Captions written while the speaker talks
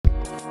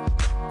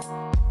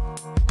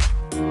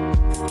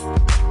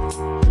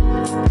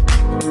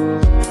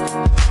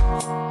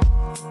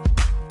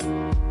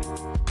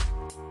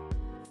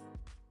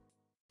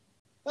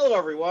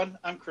everyone.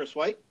 I'm Chris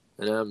White.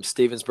 And I'm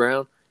Stevens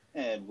Brown.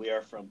 And we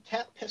are from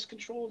TAP Pest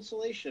Control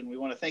Installation. We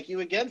want to thank you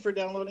again for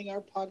downloading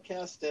our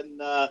podcast. And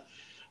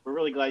we're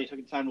really glad you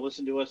took the time to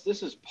listen to us.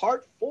 This is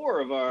part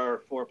 4 of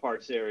our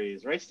 4-part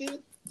series. Right,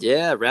 Steven?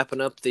 Yeah, wrapping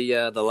up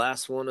the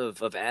last one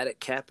of attic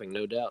capping,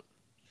 no doubt.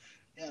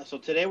 Yeah, so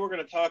today we're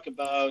going to talk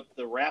about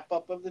the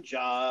wrap-up of the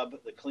job,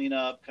 the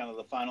cleanup, kind of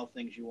the final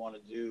things you want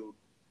to do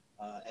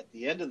at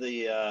the end of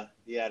the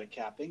attic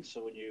capping.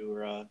 So when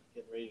you're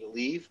getting ready to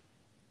leave,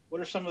 what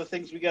are some of the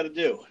things we got to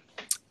do?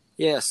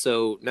 Yeah,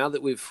 so now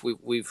that we've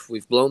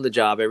blown the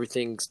job,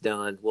 everything's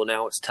done. Well,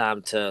 now it's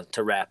time to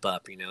wrap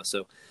up.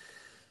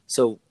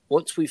 So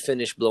once we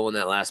finish blowing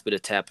that last bit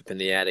of tap up in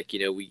the attic,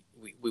 we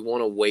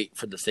want to wait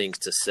for the things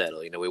to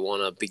settle. We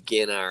want to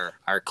begin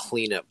our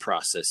cleanup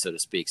process, so to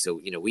speak. So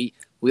we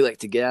like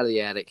to get out of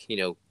the attic,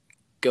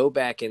 go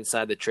back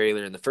inside the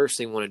trailer, and the first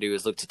thing we want to do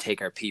is look to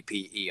take our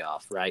PPE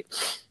off. Right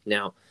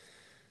now,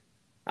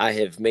 I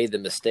have made the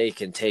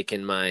mistake in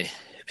taking my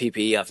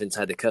PPE off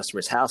inside the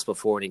customer's house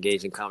before and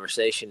engaged in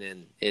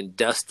conversation and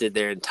dusted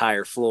their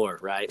entire floor.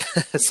 Right.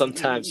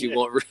 Sometimes you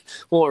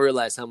won't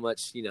realize how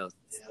much,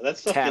 that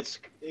stuff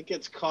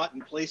gets caught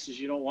in places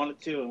you don't want it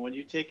to. And when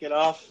you take it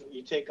off,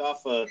 you take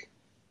off a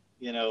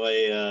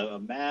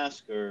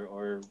mask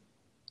or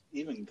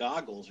even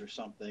goggles or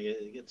something,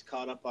 it gets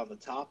caught up on the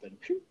top and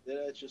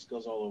it just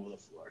goes all over the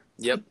floor.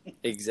 Yep,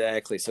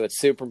 exactly. So it's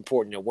super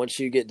important. Once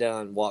you get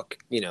done, walk,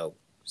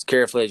 as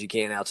carefully as you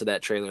can out to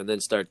that trailer and then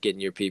start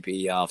getting your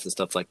PPE off and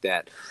stuff like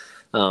that.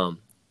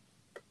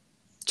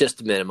 Just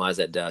to minimize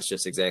that dust,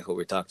 just exactly what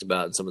we talked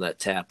about and some of that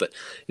tap. But,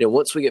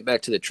 once we get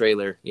back to the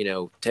trailer,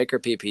 take our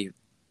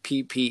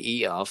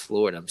PPE off.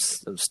 Lord, I'm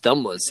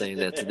stumbling saying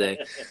that today.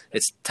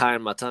 It's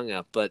tying my tongue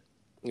up. But,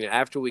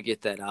 after we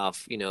get that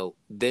off,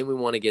 then we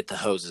want to get the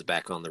hoses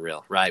back on the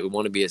reel, right? We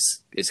want to be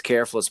as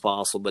careful as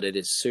possible, but it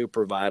is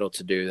super vital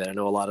to do that. I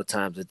know a lot of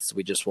times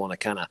we just want to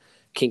kind of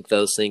kink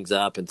those things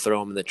up and throw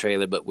them in the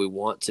trailer, but we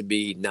want to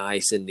be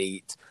nice and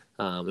neat.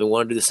 We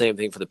want to do the same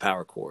thing for the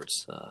power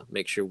cords.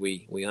 Make sure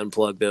we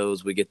unplug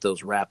those, we get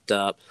those wrapped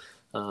up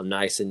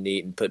nice and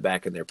neat and put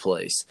back in their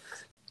place.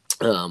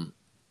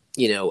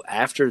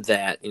 After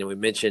that, we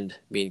mentioned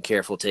being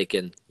careful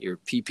taking your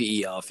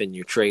PPE off in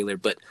your trailer,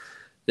 but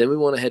then we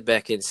want to head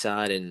back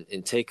inside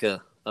and take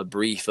a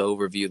brief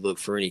overview, look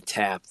for any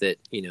tap that,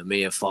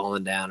 may have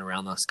fallen down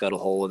around the scuttle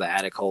hole or the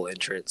attic hole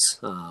entrance.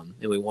 And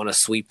we want to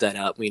sweep that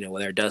up,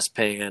 with our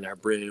dustpan, our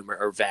broom,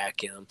 or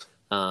vacuum,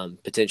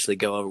 potentially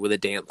go over with a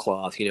damp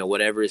cloth,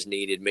 whatever is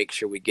needed, make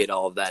sure we get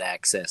all of that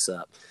access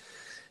up.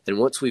 And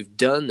once we've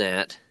done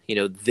that,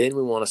 then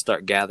we want to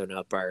start gathering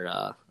up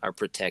our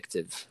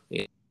protective.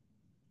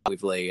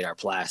 We've laid our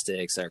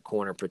plastics, our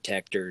corner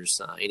protectors,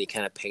 any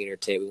kind of painter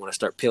tape. We want to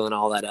start peeling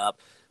all that up,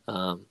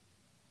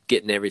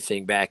 getting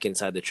everything back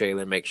inside the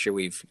trailer, make sure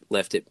we've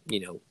left it,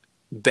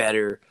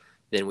 better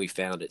than we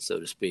found it, so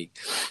to speak.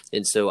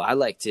 And so I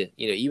like to,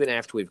 even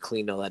after we've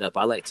cleaned all that up,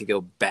 I like to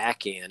go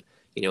back in,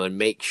 and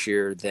make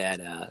sure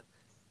that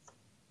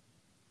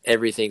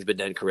everything's been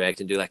done correct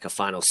and do like a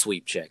final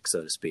sweep check,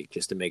 so to speak,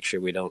 just to make sure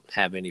we don't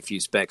have any few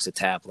specks of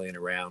tap laying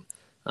around,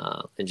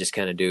 and just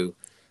kind of do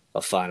a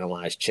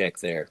finalized check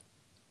there.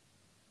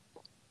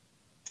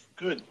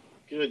 Good.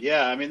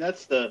 Yeah. I mean,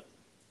 that's the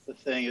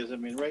thing is,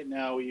 right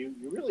now you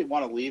really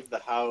want to leave the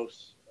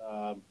house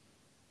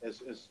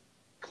as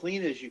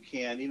clean as you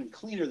can, even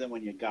cleaner than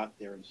when you got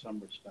there in some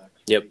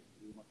respects. Yep. Right?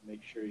 You want to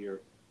make sure you're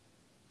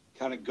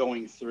kind of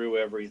going through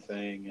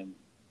everything and,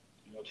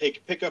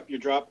 pick up your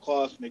drop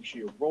cloths, make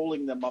sure you're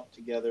rolling them up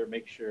together,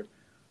 make sure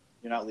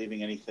you're not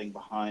leaving anything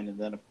behind. And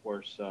then, of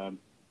course,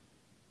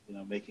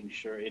 making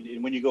sure,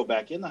 and when you go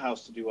back in the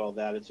house to do all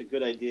that, it's a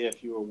good idea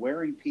if you were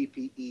wearing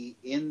PPE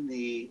in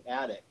the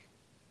attic,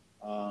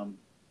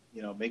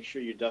 make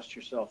sure you dust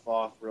yourself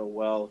off real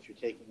well if you're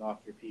taking off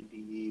your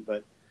PPE,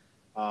 but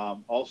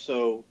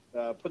also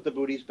put the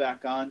booties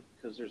back on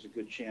because there's a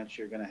good chance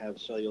you're going to have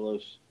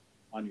cellulose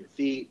on your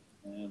feet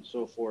and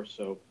so forth.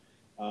 So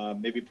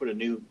maybe put a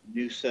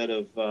new set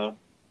of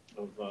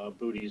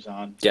booties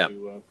on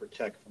to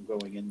protect from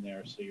going in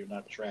there, so you're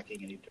not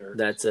tracking any dirt.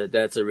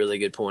 That's a really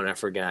good point. I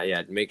forgot.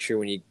 Yeah, make sure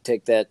when you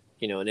take that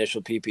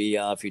initial PPE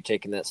off, you're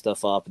taking that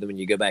stuff off, and then when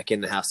you go back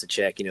in the house to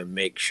check,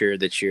 make sure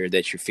that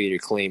your feet are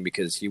clean,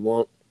 because you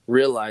won't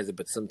realize it,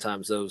 but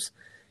sometimes those,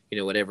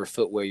 whatever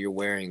footwear you're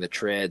wearing, the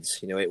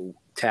treads,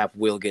 tap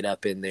will get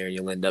up in there, and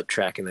you'll end up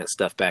tracking that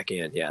stuff back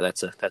in. Yeah,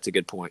 that's a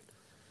good point.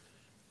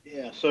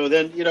 Yeah. So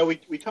then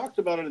we talked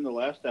about it in the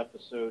last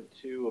episode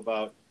too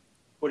about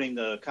putting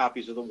the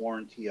copies of the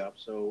warranty up.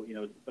 So,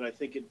 but I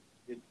think it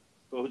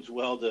bodes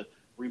well to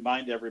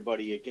remind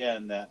everybody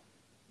again that,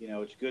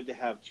 it's good to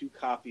have 2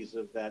 copies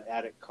of that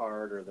attic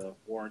card or the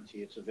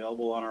warranty. It's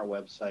available on our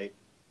website.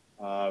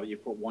 You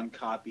put 1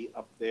 copy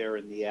up there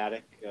in the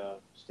attic,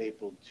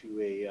 stapled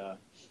to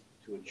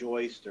a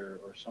joist or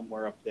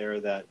somewhere up there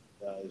that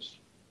is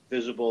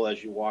visible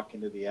as you walk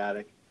into the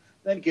attic.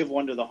 Then give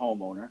 1 to the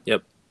homeowner.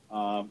 Yep.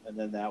 And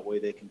then that way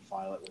they can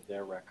file it with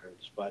their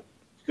records. But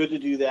it's good to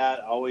do that.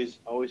 Always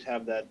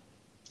have that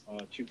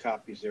 2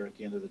 copies there at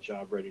the end of the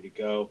job ready to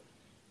go.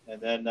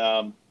 And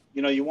then,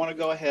 you want to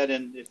go ahead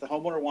and if the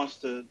homeowner wants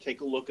to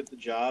take a look at the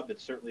job,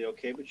 it's certainly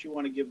okay, but you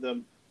want to give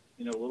them,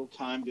 a little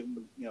time, give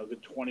them, a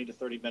good 20 to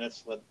 30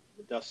 minutes, let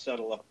the dust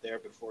settle up there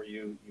before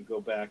you go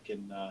back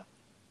and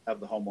have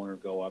the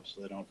homeowner go up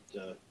so they don't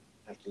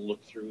have to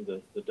look through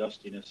the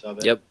dustiness of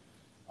it. Yep.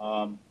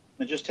 And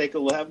just have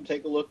them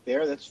take a look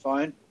there. That's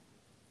fine.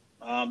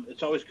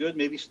 It's always good.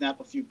 Maybe snap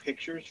a few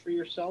pictures for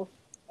yourself.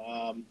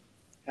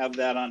 Have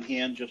that on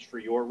hand just for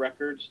your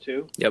records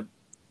too. Yep.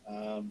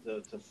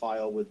 To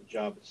file with the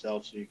job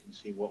itself so you can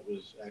see what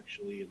was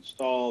actually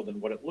installed and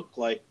what it looked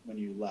like when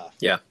you left.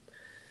 Yeah.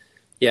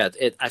 Yeah,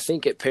 I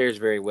think it pairs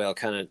very well,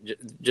 kind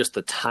of just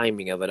the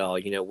timing of it all.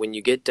 When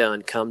you get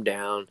done, come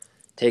down,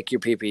 take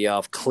your PPE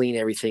off, clean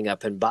everything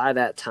up. And by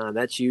that time,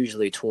 that's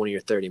usually 20 or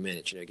 30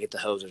 minutes. Get the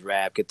hoses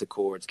wrapped, get the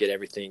cords, get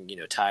everything,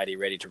 tidy,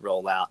 ready to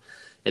roll out.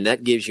 And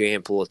that gives you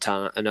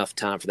enough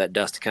time for that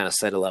dust to kind of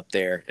settle up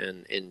there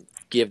and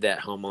give that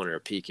homeowner a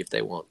peek if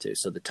they want to.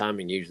 So the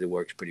timing usually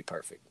works pretty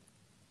perfect.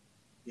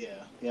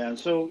 Yeah. And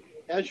so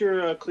as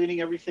you're cleaning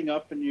everything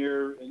up and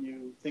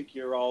you think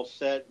you're all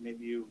set,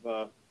 maybe you've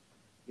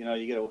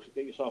you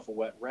get yourself a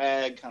wet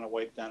rag, kind of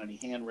wipe down any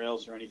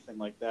handrails or anything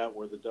like that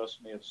where the dust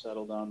may have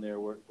settled on there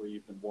where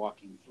you've been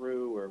walking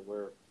through or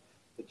where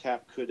the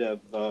tap could have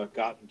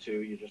gotten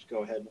to. You just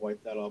go ahead and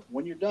wipe that off.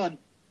 When you're done,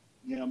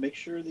 make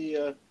sure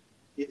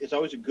it's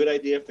always a good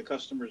idea if the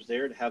customer's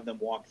there to have them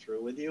walk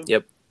through with you.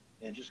 Yep.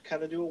 And just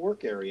kind of do a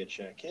work area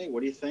check. Hey,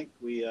 what do you think?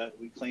 We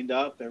cleaned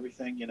up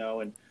everything,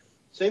 and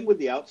same with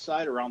the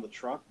outside around the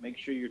truck. Make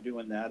sure you're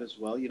doing that as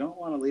well. You don't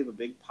want to leave a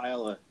big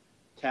pile of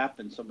tap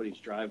in somebody's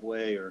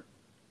driveway or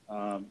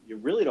you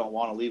really don't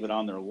want to leave it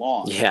on their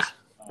lawn. Yeah,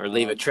 or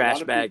leave a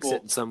trash bag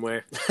sitting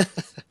somewhere.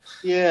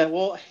 Yeah,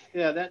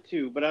 that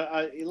too. But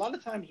a lot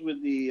of times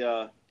with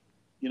the,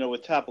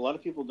 with tap, a lot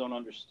of people don't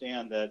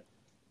understand that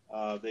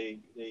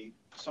they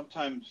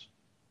sometimes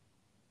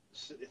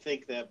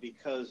think that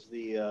because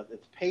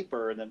it's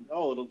paper and then,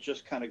 it'll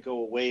just kind of go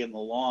away in the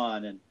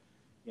lawn. And,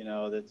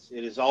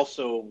 it is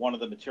also one of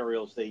the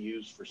materials they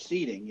use for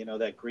seeding,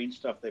 that green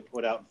stuff they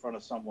put out in front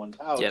of someone's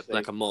house. Yep,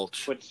 like a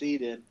mulch. Put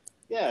seed in.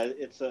 Yeah,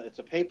 it's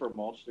a paper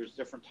mulch. There's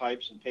different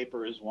types, and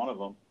paper is one of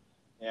them.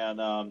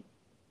 And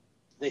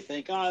they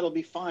think, it'll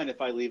be fine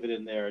if I leave it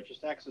in there. It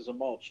just acts as a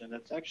mulch, and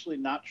that's actually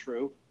not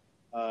true.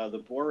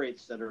 The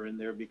borates that are in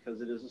there,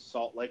 because it is a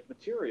salt-like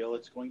material,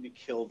 it's going to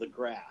kill the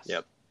grass.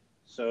 Yep.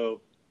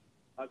 So,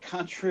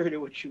 contrary to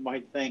what you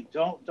might think,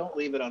 don't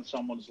leave it on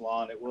someone's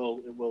lawn. It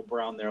will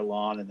brown their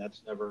lawn, and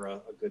that's never a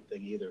good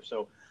thing either.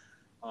 So.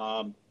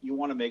 You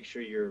want to make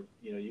sure you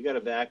got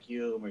a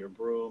vacuum or your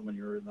broom and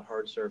you're in the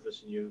hard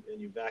surface and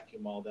you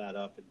vacuum all that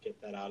up and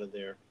get that out of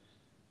there.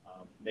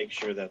 Make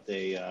sure that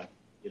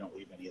you don't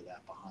leave any of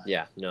that behind.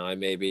 Yeah, no, it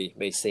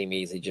may seem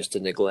easy just to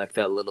neglect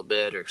that a little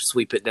bit or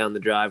sweep it down the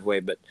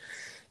driveway, but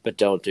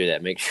don't do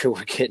that. Make sure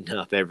we're getting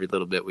up every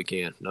little bit we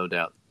can, no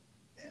doubt.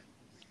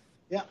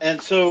 Yeah, and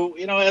so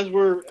as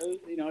we're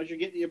as you're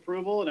getting the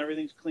approval and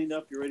everything's cleaned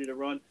up, you're ready to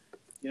run.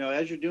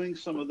 As you're doing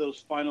some of those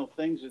final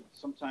things, it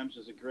sometimes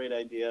is a great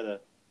idea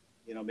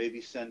to,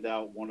 maybe send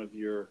out one of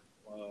your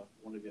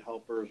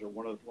helpers or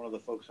one of the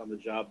folks on the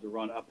job to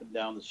run up and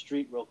down the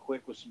street real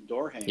quick with some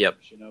door hangers. Yep.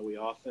 We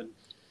often,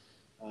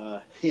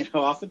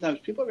 oftentimes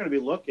people are going to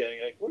be looking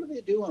like, what are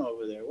they doing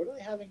over there? What are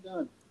they having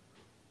done?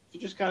 If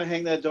you just kind of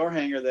hang that door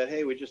hanger that,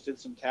 hey, we just did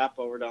some tap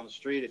over down the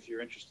street. If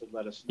you're interested,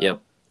 let us know.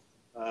 Yep.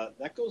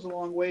 That goes a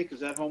long way because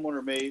that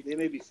homeowner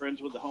may be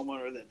friends with the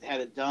homeowner that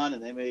had it done,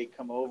 and they may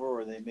come over,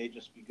 or they may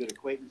just be good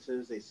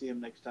acquaintances. They see him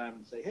next time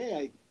and say, "Hey,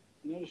 I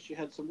noticed you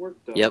had some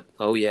work done." Yep.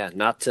 Oh yeah.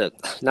 Not to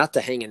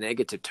hang a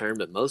negative term,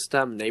 but most of the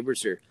time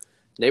neighbors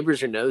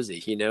are nosy.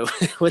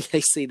 When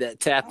they see that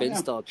tap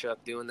install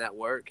truck doing that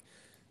work,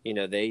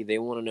 they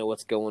want to know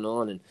what's going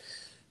on. And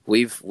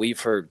we've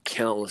heard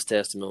countless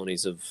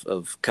testimonies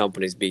of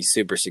companies be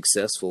super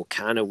successful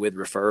kind of with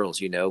referrals.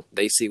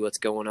 They see what's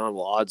going on.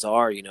 Well, odds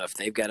are, if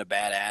they've got a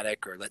bad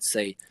attic, or let's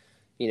say,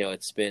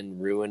 it's been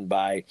ruined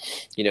by,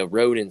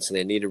 rodents and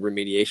they need a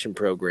remediation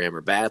program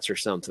or bats or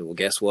something. Well,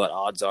 guess what?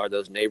 Odds are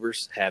those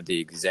neighbors have the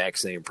exact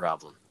same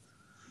problem.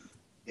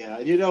 Yeah.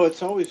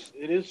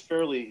 It is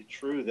fairly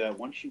true that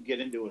once you get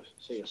into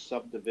a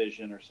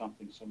subdivision or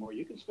something somewhere,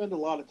 you can spend a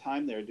lot of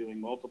time there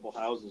doing multiple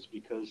houses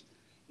because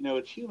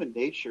it's human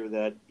nature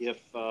that if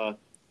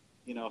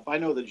I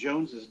know the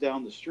Jones is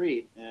down the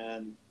street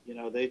and,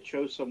 they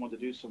chose someone to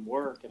do some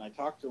work and I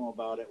talked to them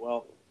about it,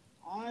 well,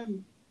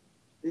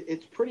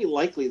 it's pretty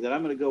likely that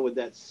I'm going to go with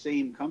that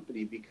same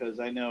company because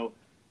I know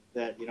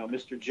that,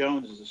 Mr.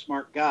 Jones is a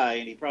smart guy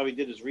and he probably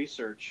did his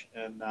research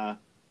and I'm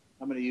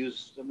going to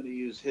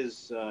use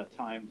his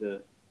time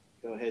to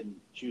go ahead and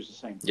choose the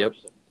same person. Yep.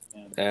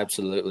 And,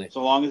 absolutely.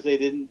 So long as they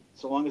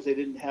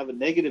didn't have a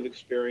negative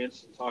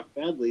experience and talk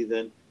badly,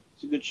 then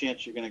it's a good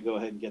chance you're going to go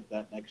ahead and get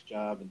that next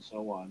job and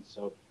so on.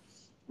 So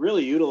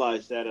really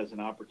utilize that as an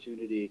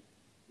opportunity,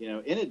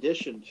 in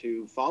addition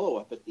to follow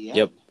up at the end.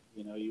 Yep.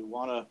 You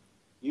want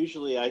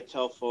Usually I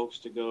tell folks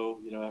to go,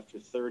 after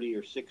 30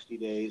 or 60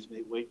 days,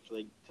 maybe wait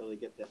till they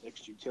get that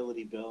next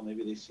utility bill.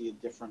 Maybe they see a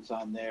difference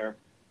on there.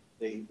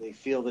 They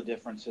feel the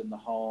difference in the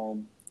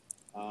home,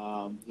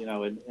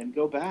 and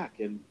go back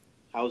and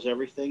how's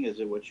everything? Is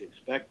it what you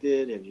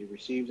expected? Have you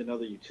received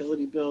another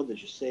utility bill?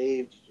 Did you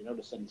save? Did you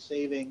notice any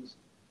savings?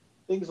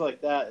 Things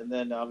like that. And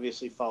then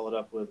obviously followed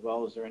up with,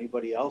 well, is there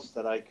anybody else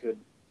that I could,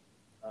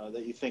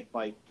 that you think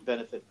might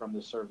benefit from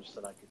the service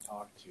that I could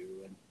talk to?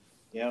 And,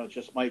 it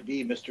just might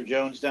be Mr.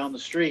 Jones down the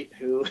street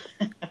who,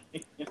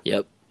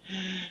 Yep.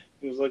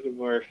 who's looking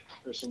for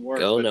some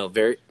work. Oh, no,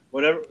 very.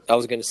 Whatever. I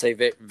was going to say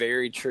very,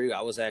 very true.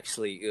 I was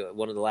actually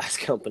one of the last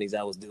companies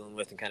I was dealing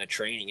with and kind of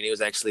training, and it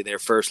was actually their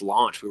first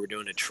launch. We were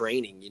doing a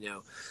training,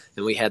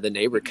 and we had the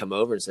neighbor come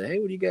over and say, "Hey,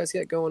 what do you guys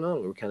got going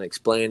on?" We were kind of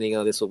explaining,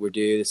 "Oh, this is what we're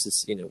doing. This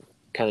is,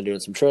 kind of doing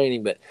some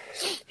training." But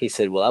he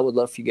said, "Well, I would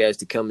love for you guys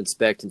to come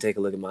inspect and take a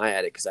look at my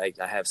attic because I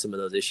have some of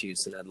those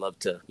issues, and I'd love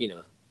to,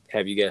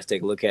 have you guys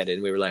take a look at it."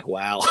 And we were like,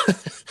 "Wow!"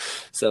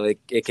 So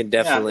it can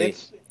definitely.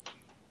 Yeah,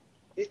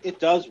 it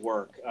does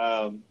work.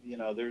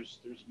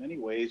 There's many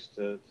ways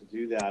to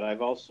do that.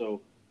 I've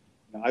also,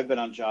 I've been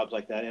on jobs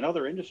like that in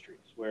other industries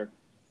where,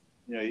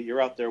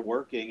 you're out there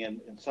working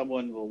and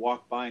someone will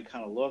walk by and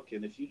kind of look.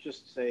 And if you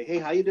just say, "Hey,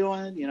 how you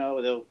doing?"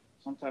 They'll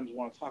sometimes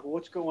want to talk, "Well,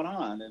 what's going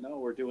on?" And, "Oh,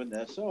 we're doing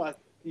this." "Oh,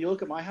 you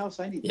look at my house,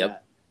 I need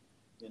Yep.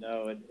 that."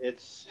 And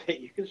it's,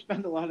 you can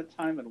spend a lot of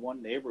time in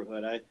one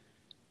neighborhood.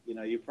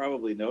 You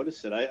probably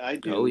notice it. I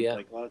do. Oh, yeah.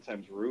 Like a lot of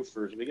times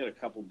roofers, we got a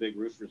couple big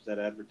roofers that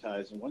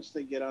advertise, and once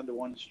they get onto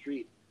one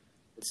street,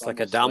 It's like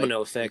a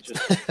domino effect.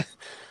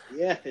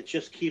 It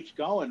just keeps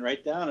going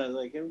right down. And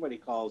like everybody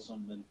calls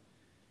them. And,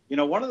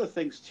 one of the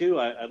things too,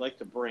 I'd like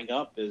to bring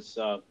up is,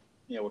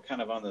 we're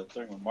kind of on the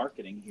thing of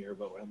marketing here,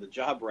 but we're on the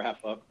job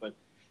wrap up. But,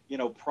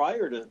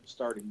 prior to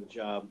starting the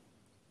job,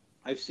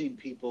 I've seen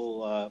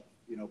people,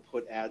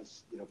 put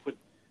ads, put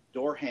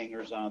door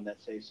hangers on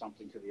that say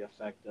something to the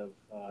effect of,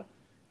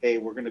 "Hey,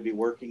 we're going to be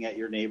working at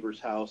your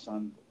neighbor's house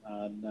on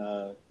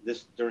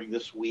this during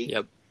this week.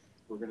 Yep.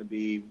 We're going to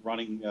be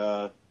running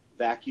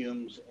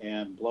vacuums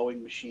and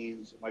blowing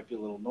machines. It might be a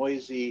little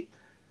noisy.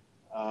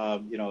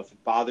 If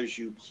it bothers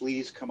you,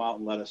 please come out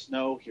and let us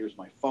know. Here's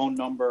my phone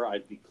number.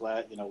 I'd be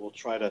glad. We'll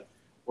try to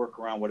work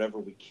around whatever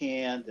we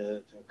can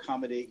to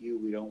accommodate you.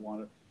 We don't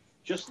want to."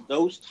 Just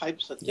those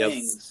types of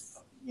things,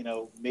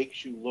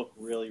 makes you look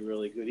really,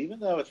 really good, even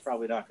though it's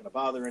probably not going to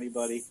bother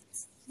anybody.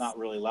 Not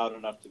really loud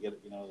enough to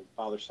get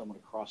bother someone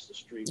across the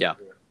street with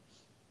their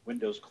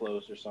windows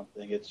closed or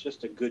something. It's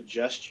just a good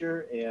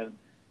gesture, and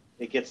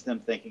it gets them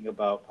thinking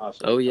about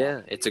possibly. Oh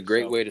yeah, it's a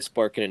great way to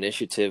spark an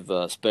initiative,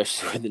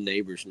 especially with the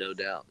neighbors. No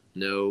doubt.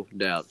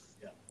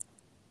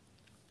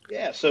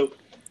 Yeah. So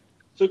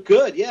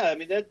good. Yeah. I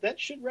mean that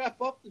should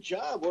wrap up the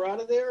job. We're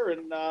out of there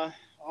and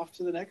off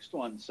to the next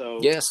one. So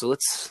yeah. So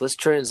let's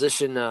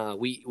transition.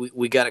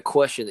 We got a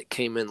question that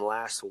came in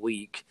last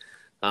week.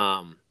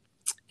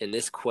 And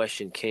this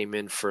question came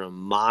in from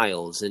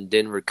Miles in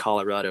Denver,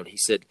 Colorado. And he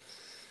said,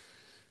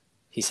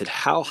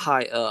 how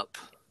high up,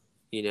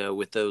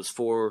 with those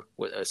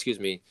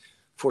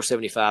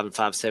 475 and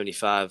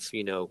 575,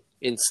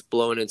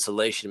 blowing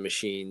insulation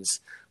machines,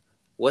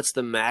 what's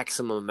the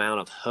maximum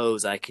amount of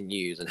hose I can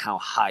use and how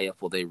high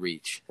up will they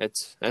reach?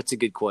 That's a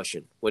good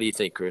question. What do you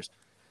think, Chris?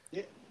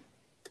 Yeah.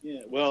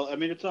 Well, I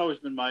mean, it's always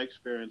been my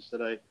experience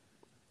that I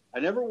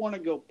never want to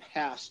go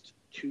past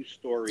 2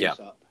 stories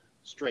up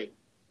straight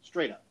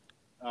up.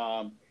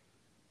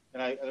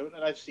 And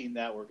I've seen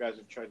that where guys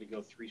have tried to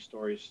go 3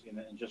 stories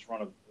and just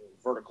run a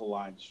vertical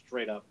line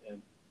straight up.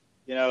 And,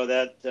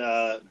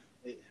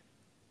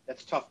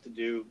 that's tough to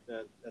do.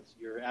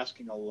 You're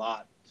asking a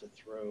lot to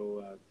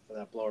throw for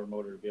that blower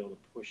motor to be able to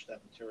push that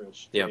material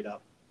straight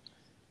up.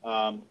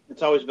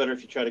 It's always better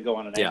if you try to go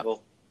on an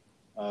angle,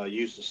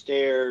 use the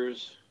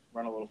stairs,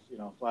 run a little,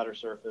 flatter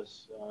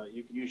surface.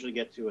 You can usually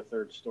get to a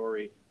 3rd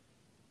story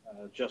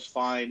just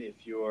fine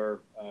if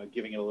you're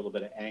giving it a little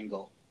bit of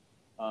angle.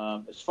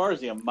 As far as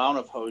the amount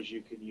of hose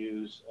you can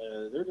use,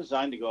 they're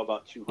designed to go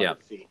about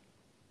 200 feet,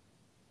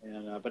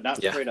 and but not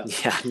straight up.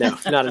 Yeah, no,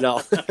 not at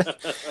all.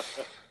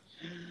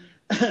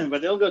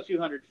 But they'll go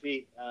 200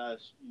 feet,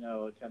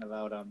 kind of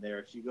out on there.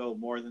 If you go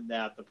more than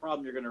that, the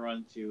problem you're going to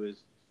run into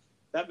is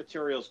that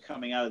material's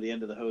coming out of the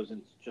end of the hose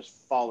and just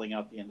falling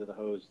out the end of the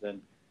hose.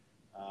 Then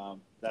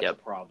that's a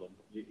problem.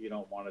 You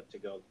don't want it to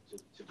go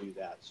to do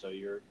that. So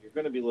you're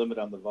going to be limited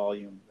on the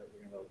volume that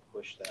you're going to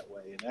push that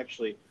way. And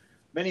actually,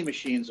 many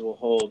machines will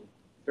hold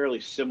fairly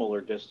similar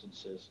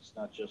distances. It's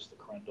not just the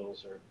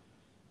Crendels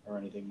or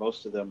anything.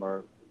 Most of them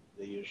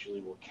they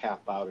usually will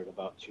cap out at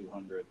about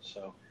 200.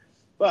 So,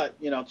 but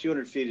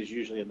 200 feet is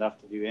usually enough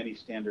to do any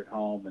standard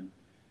home. And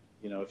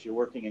if you're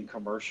working in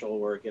commercial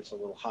where it gets a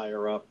little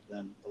higher up,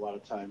 then a lot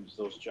of times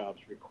those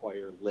jobs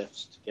require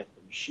lifts to get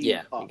the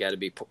machine up. You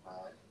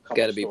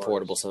got to be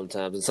portable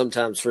sometimes, and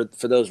sometimes for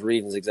those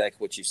reasons, exactly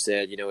what you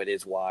said. It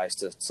is wise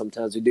to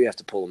sometimes we do have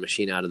to pull a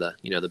machine out of the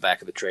the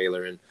back of the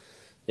trailer and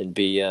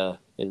be and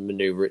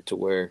maneuver it to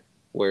where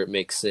it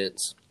makes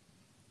sense.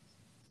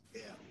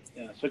 Yeah,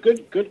 Yeah. So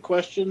good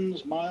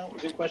questions,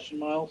 Miles. Good question,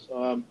 Miles.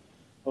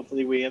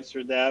 Hopefully we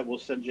answered that. We'll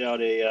send you out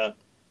a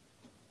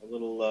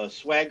little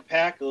swag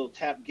pack, a little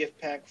tap gift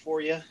pack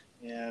for you.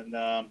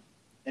 And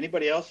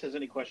anybody else has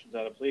any questions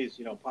out of, please,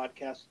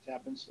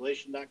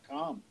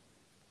 podcast@tapinstallation.com.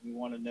 You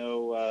want to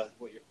know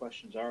what your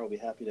questions are, I'll be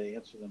happy to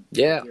answer them.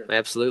 Yeah,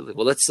 absolutely.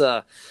 Well,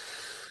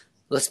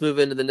 let's move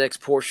into the next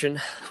portion.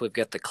 We've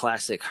got the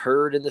classic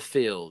herd in the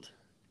field.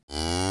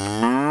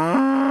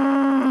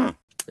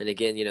 And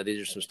again,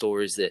 these are some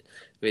stories that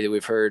either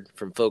we've heard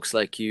from folks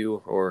like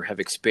you or have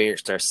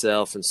experienced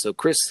ourselves. And so,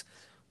 Chris,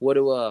 what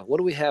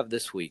do we have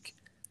this week?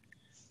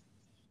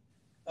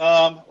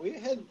 We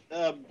had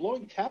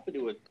blowing tap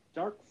into a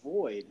dark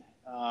void.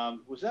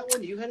 Was that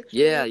one you had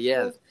experienced?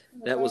 Yeah.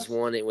 That was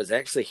one. It was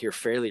actually here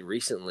fairly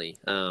recently.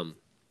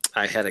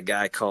 I had a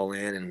guy call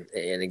in,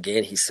 and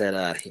again, he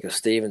said, he goes,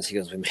 Stevens, he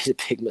goes, we made a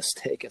big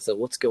mistake. I said,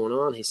 what's going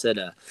on? He said,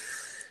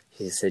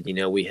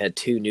 we had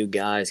two new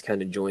guys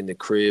kind of join the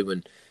crew,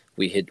 and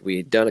we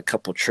had done a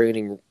couple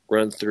training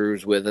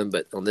run-throughs with them,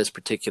 but on this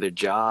particular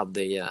job,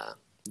 they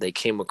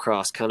came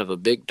across kind of a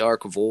big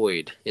dark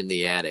void in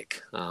the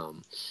attic.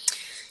 And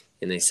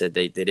they said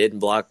they didn't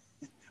block.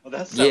 Well,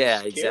 that sounds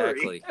scary.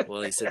 Exactly.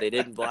 Well, he said they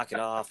didn't block it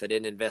off. They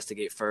didn't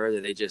investigate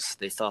further. They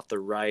thought the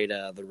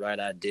right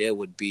idea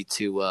would be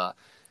to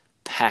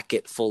pack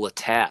it full of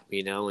tap,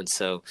 And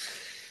so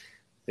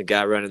the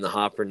guy running the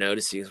hopper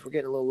noticed, he goes, we're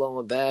getting a little low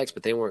on bags,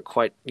 but they weren't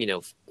quite,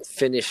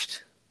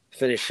 finished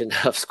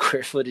enough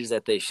square footage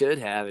that they should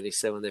have. And he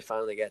said when they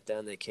finally got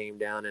done, they came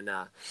down in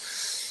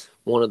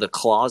one of the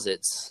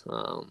closets.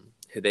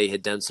 They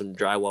had done some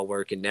drywall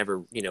work and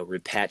never,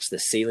 repatched the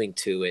ceiling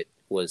to it,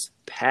 was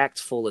packed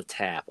full of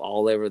tap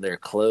all over their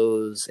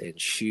clothes and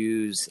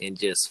shoes, and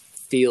just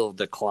filled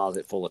the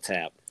closet full of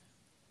tap.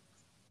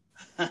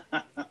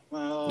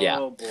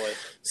 Oh boy.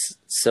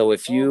 So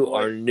if you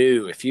are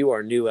new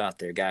out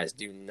there, guys,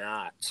 do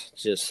not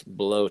just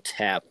blow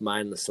tap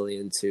mindlessly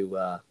into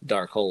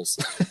dark holes.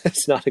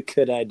 It's not a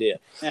good idea.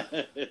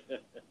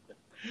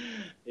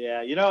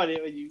 Yeah, you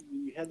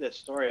had that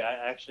story.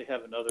 I actually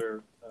have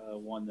another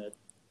one that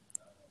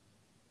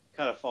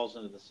kind of falls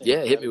into the same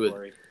category. Hit me with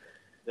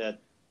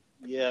that.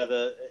 Yeah,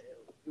 it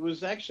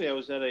was actually, I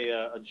was at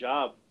a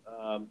job.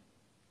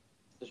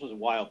 This was a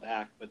while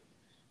back, but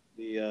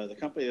the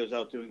company that was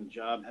out doing the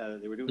job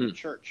they were doing a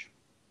church,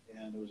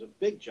 and it was a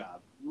big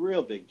job,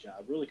 real big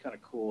job, really kind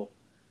of cool.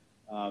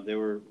 They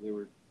were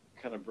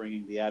kind of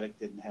bringing, the attic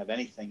didn't have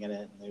anything in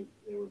it, and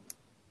they were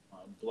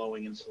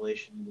blowing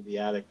insulation into the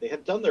attic. They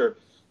had done their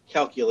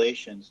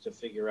calculations to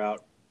figure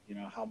out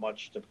how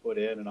much to put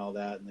in and all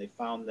that, and they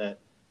found that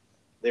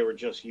they were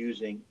just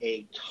using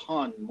a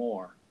ton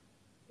more.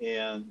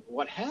 And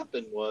what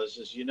happened was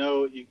you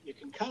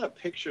can kind of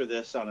picture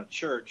this on a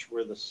church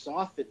where the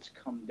soffits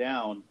come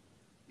down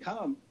kind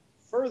of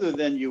further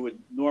than you would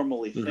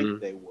normally think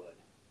they would.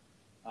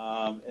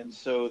 And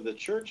so the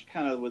church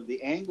kind of, with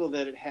the angle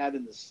that it had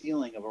in the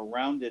ceiling of a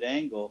rounded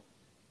angle,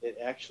 it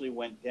actually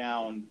went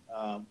down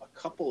a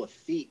couple of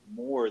feet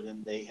more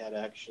than they had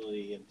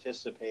actually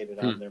anticipated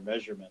on their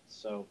measurements.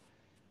 So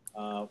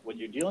when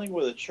you're dealing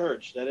with a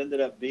church, that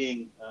ended up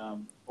being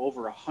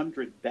over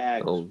 100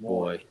 bags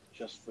more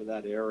just for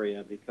that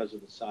area because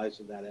of the size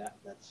of that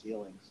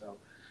ceiling. So,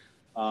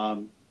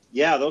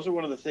 those are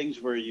one of the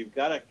things where you've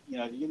got to, you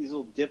get these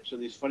little dips or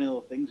these funny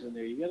little things in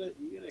there. You gotta.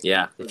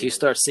 Yeah, if you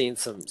start seeing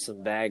some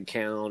bag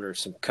count or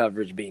some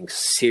coverage being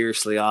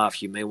seriously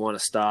off, you may want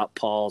to stop,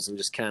 pause, and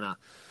just kind of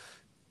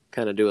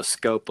do a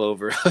scope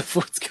over of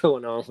what's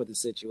going on with the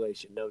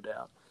situation. No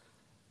doubt.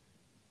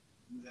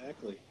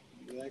 Exactly.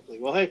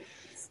 Well, hey,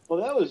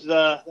 that was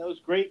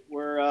great.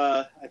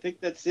 I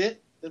think that's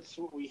it. That's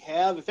what we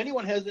have. If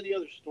anyone has any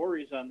other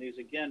stories on these,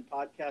 again,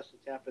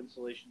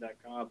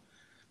 podcast@tapinstallation.com.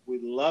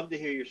 We'd love to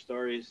hear your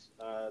stories.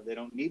 They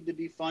don't need to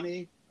be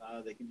funny.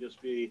 They can just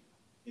be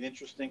an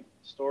interesting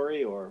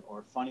story,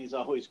 or funny is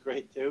always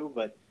great too.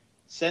 But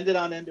send it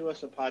on into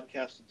us at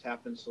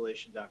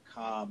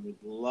podcast@tapinstallation.com.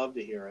 We'd love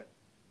to hear it.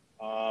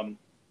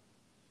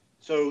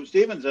 So,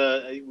 Stevens,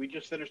 we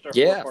just finished our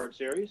 4-part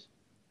series.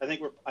 I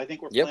think we're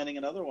planning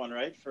another one,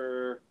 right?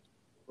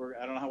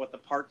 I don't know what the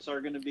parts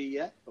are going to be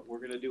yet, but we're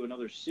going to do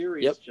another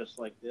series just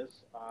like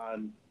this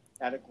on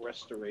attic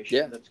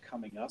restoration that's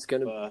coming up. It's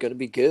going to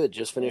be good.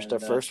 Just finished our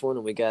first one,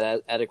 and we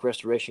got attic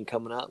restoration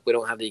coming up. We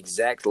don't have the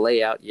exact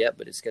layout yet,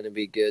 but it's going to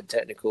be good,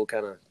 technical,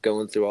 kind of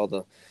going through all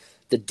the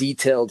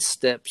detailed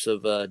steps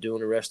of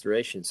doing a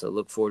restoration. So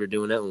look forward to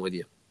doing that one with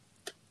you.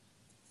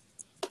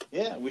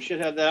 Yeah, we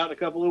should have that out in a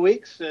couple of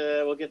weeks.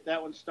 We'll get that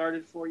one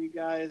started for you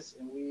guys,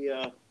 and we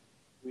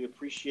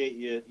appreciate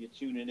you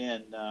tuning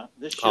in.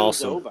 This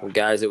show's over. Well,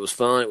 guys, it was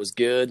fun. It was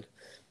good.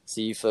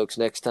 See you folks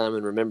next time,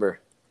 and remember,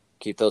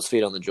 keep those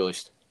feet on the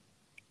joist.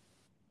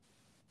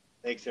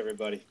 Thanks,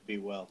 everybody. Be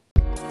well.